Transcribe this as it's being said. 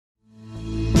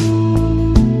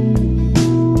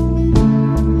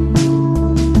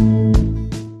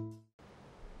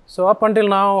So up until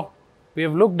now, we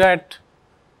have looked at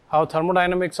how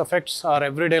thermodynamics affects our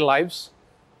everyday lives,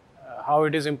 how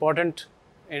it is important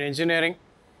in engineering,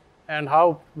 and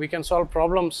how we can solve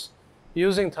problems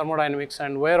using thermodynamics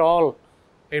and where all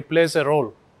it plays a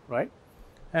role, right?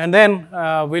 And then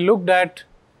we looked at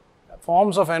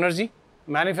forms of energy,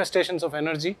 manifestations of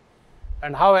energy,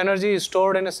 and how energy is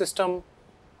stored in a system,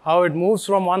 how it moves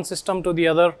from one system to the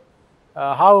other,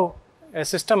 how a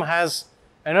system has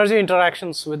energy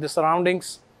interactions with the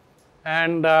surroundings,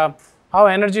 and how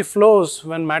energy flows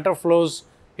when matter flows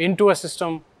into a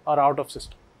system or out of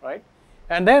system, right?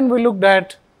 And then we looked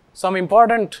at some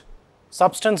important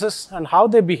substances and how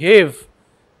they behave,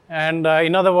 and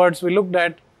in other words, we looked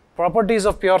at properties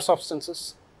of pure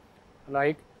substances,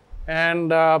 right?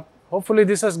 And hopefully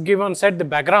this has set the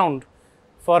background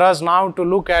for us now to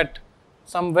look at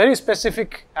some very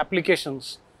specific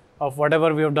applications of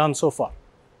whatever we have done so far,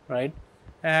 right?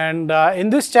 And in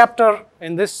this chapter,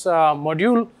 in this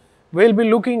module, we will be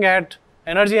looking at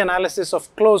energy analysis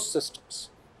of closed systems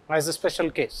as a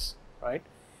special case, right?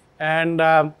 And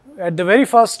at the very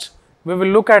first, we will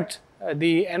look at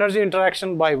the energy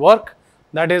interaction by work,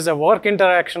 that is a work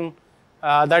interaction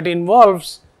that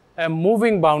involves a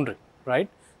moving boundary, right?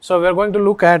 So we are going to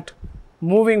look at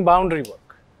moving boundary work.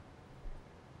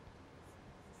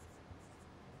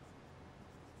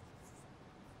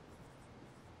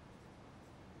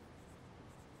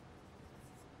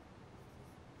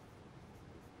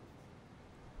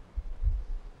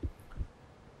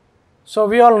 So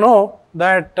we all know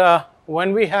that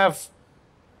when we have,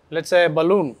 let's say, a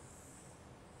balloon,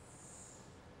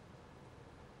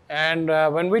 and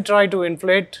when we try to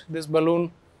inflate this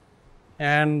balloon,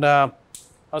 and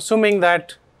assuming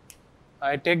that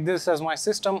I take this as my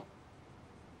system,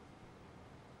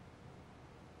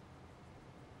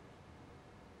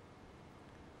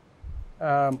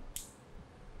 the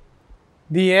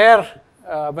air,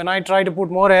 when I try to put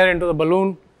more air into the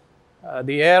balloon,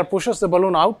 the air pushes the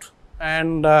balloon out,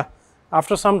 and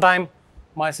after some time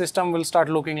my system will start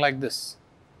looking like this.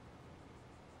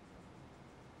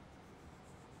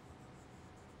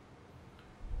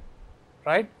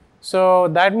 Right? So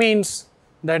that means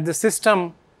that the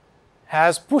system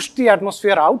has pushed the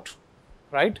atmosphere out,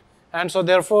 right? And so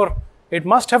therefore it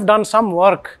must have done some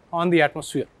work on the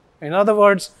atmosphere. In other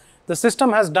words, the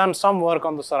system has done some work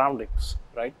on the surroundings,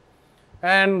 right?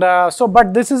 And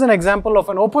but this is an example of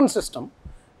an open system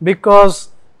because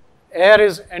air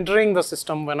is entering the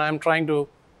system when I am trying to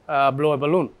blow a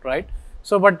balloon, right?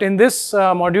 So, but in this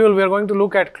module, we are going to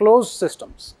look at closed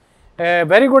systems. A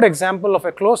very good example of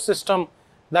a closed system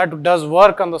that does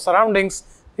work on the surroundings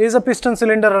is a piston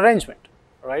cylinder arrangement,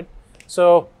 right?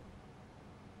 So,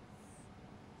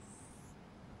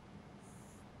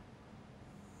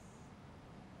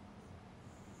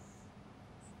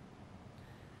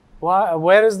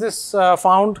 where is this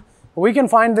found? We can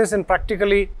find this in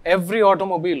practically every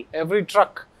automobile, every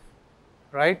truck,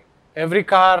 right? Every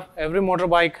car, every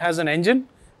motorbike has an engine,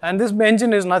 and this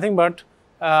engine is nothing but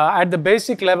at the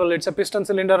basic level, it's a piston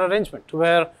cylinder arrangement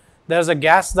where there's a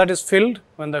gas that is filled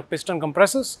when the piston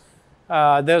compresses.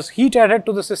 There's heat added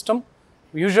to the system,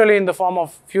 usually in the form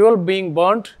of fuel being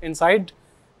burnt inside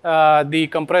the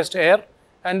compressed air,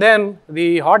 and then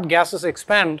the hot gases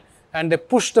expand and they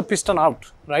push the piston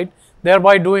out, right?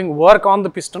 Thereby doing work on the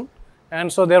piston. And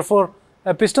so therefore,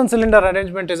 a piston cylinder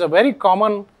arrangement is a very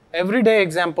common everyday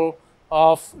example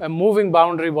of a moving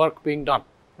boundary work being done,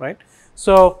 right?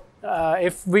 So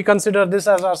if we consider this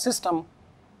as our system,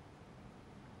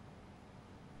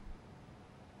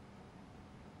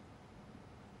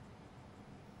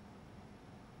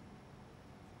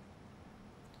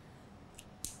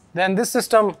 then this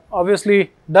system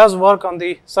obviously does work on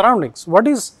the surroundings. What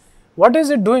is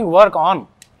it doing work on,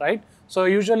 right? So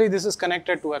usually this is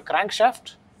connected to a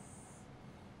crankshaft,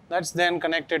 that's then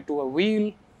connected to a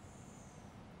wheel,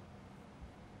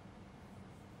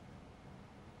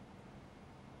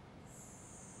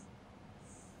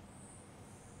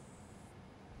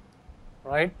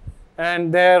 right?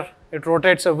 And there it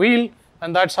rotates a wheel,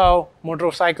 and that's how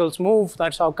motorcycles move,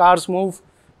 that's how cars move,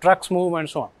 trucks move, and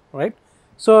so on, right?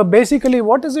 So basically,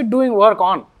 what is it doing work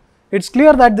on? It's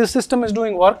clear that this system is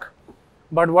doing work,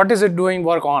 but what is it doing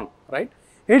work on, right?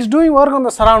 It's doing work on the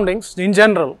surroundings in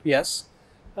general, yes,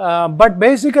 but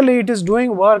basically it is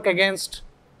doing work against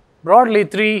broadly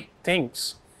three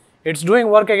things. It's doing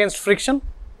work against friction.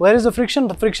 Where is the friction?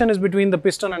 The friction is between the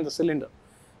piston and the cylinder.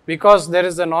 Because there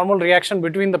is a normal reaction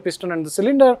between the piston and the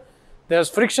cylinder, there's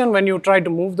friction when you try to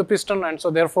move the piston, and so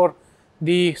therefore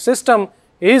the system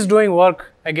is doing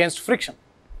work against friction.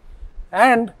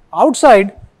 And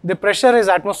outside, the pressure is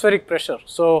atmospheric pressure.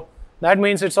 So that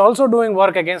means it's also doing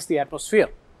work against the atmosphere,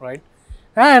 right?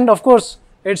 And of course,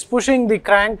 it's pushing the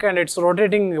crank and it's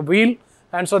rotating the wheel,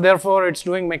 and so therefore it's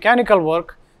doing mechanical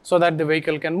work so that the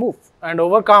vehicle can move and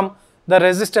overcome the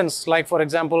resistance, like for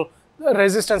example, the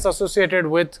resistance associated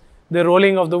with the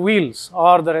rolling of the wheels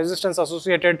or the resistance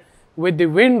associated with the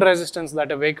wind resistance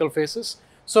that a vehicle faces.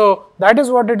 So that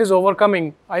is what it is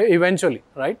overcoming eventually,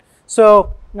 right?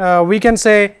 So we can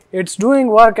say it's doing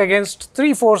work against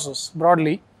three forces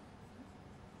broadly.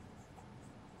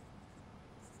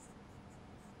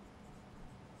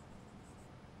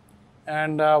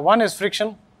 And one is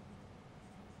friction,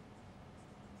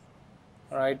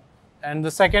 right? And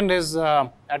the second is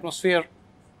atmosphere.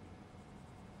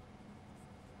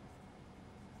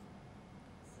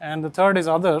 And the third is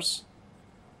others.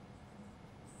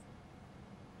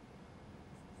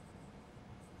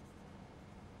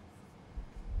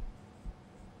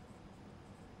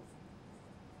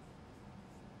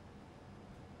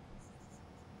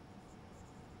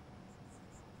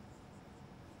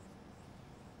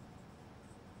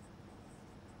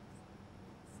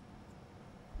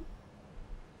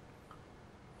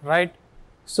 Right?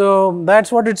 So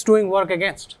that's what it's doing work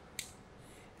against.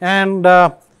 And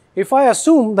if I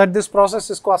assume that this process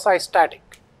is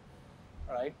quasi-static,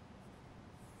 right?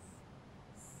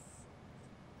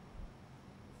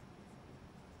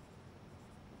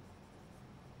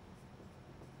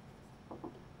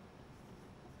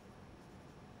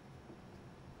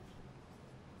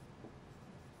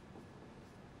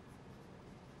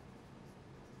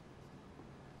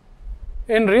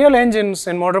 In real engines,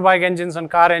 in motorbike engines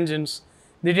and car engines,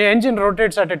 the engine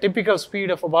rotates at a typical speed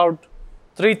of about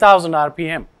 3000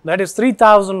 RPM. That is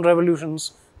 3000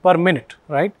 revolutions per minute,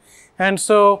 right? And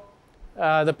so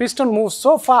the piston moves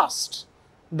so fast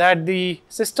that the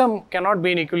system cannot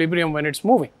be in equilibrium when it's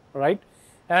moving, right?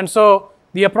 And so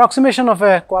the approximation of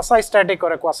a quasi-static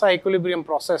or a quasi-equilibrium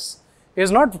process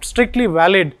is not strictly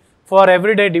valid for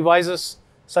everyday devices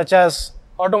such as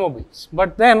automobiles.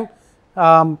 But then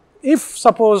if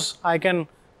suppose I can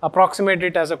approximate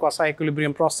it as a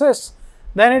quasi-equilibrium process,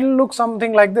 then it will look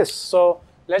something like this. So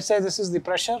let's say this is the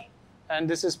pressure and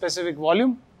this is specific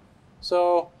volume.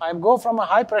 So I go from a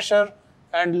high pressure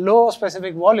and low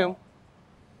specific volume,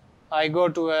 I go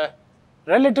to a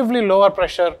relatively lower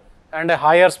pressure and a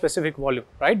higher specific volume,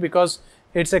 right? Because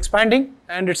it's expanding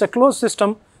and it's a closed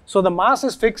system, so the mass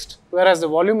is fixed whereas the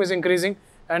volume is increasing,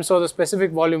 and so the specific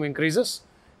volume increases.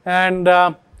 And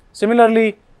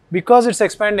similarly, because it's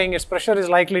expanding, its pressure is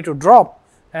likely to drop,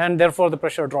 and therefore the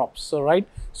pressure drops. So right,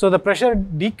 so the pressure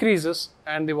decreases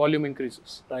and the volume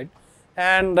increases, right?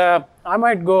 And I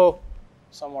might go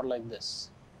somewhat like this,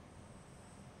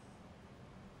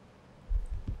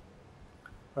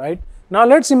 right? Now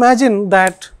let's imagine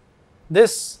that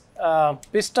this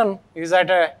piston is at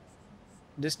a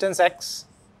distance x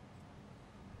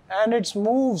and it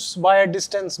moves by a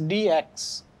distance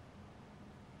dx.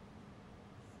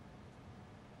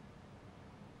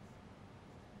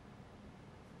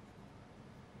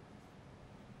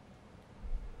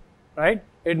 Right?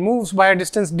 It moves by a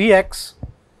distance dx.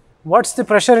 What's the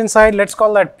pressure inside? Let's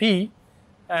call that P,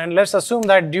 and let's assume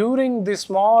that during the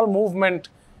small movement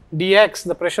dx,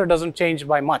 the pressure doesn't change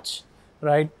by much,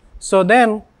 right? So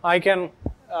then I can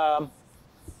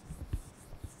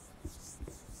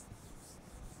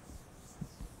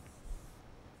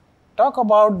talk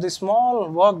about the small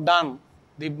work done,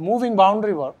 the moving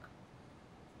boundary work,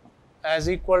 as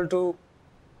equal to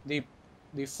the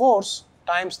force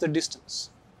times the distance.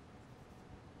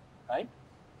 Right?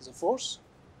 Is a force,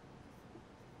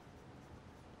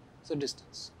 it's a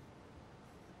distance.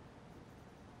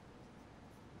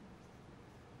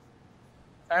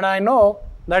 And I know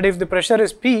that if the pressure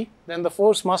is P, then the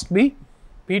force must be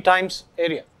P times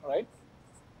area, right?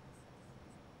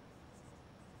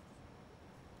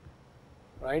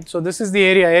 Right? So this is the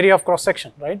area of cross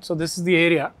section, right? So this is the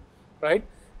area, right?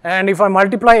 And if I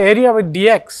multiply area with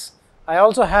dx,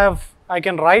 I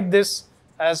can write this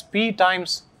as P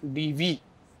times dV,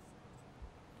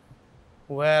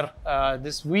 where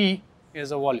this V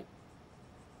is a volume.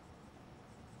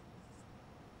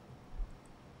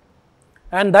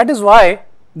 And that is why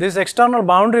this external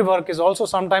boundary work is also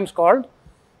sometimes called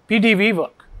PdV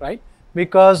work, right?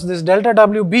 Because this delta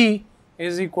WB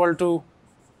is equal to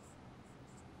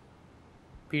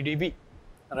PdV,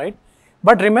 right?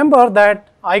 But remember that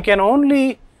I can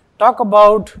only talk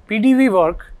about PdV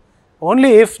work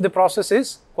only if the process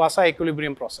is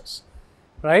quasi-equilibrium process,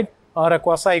 right? Or a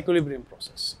quasi-equilibrium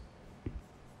process.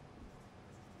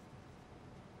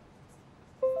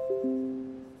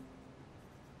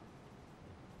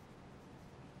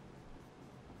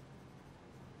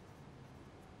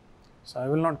 So I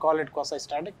will not call it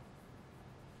quasi-static.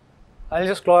 I'll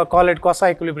just call it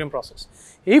quasi-equilibrium process.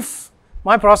 If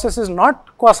my process is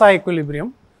not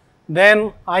quasi-equilibrium,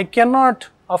 then I cannot,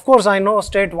 of course I know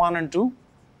state 1 and 2,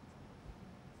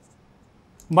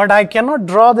 but I cannot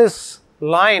draw this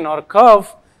line or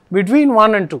curve between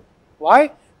 1 and 2.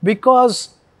 Why?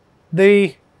 Because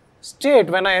the state,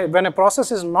 when a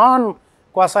process is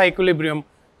non-quasi-equilibrium,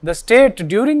 the state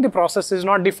during the process is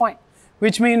not defined,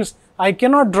 which means I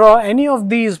cannot draw any of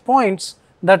these points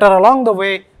that are along the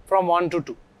way from 1 to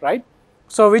 2, right?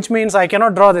 So which means I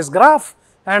cannot draw this graph,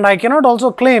 and I cannot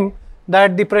also claim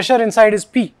that the pressure inside is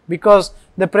P, because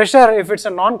the pressure, if it's a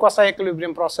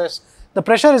non-quasi-equilibrium process, the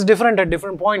pressure is different at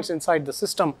different points inside the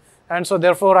system, and so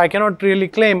therefore I cannot really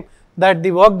claim that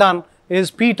the work done is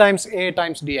P times A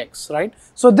times dx, right?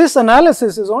 So this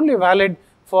analysis is only valid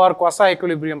for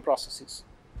quasi-equilibrium processes,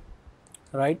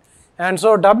 right? And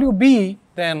so WB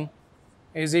then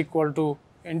is equal to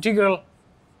integral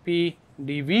P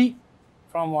dV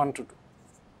from 1 to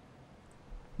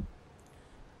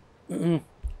 2,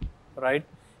 right?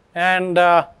 And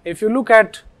if you look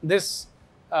at this,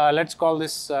 let's call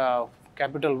this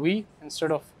capital V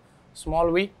instead of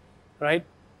small v, right?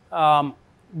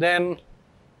 Then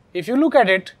if you look at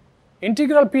it,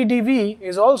 integral P dV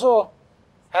is also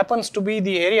happens to be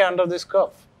the area under this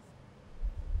curve,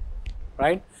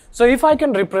 right? So if I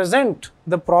can represent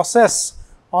the process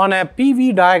on a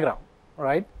PV diagram,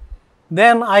 right,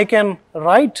 then I can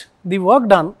write the work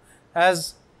done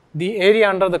as the area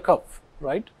under the curve,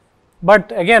 right?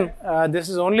 But again, this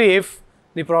is only if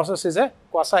the process is a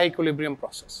quasi-equilibrium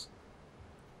process.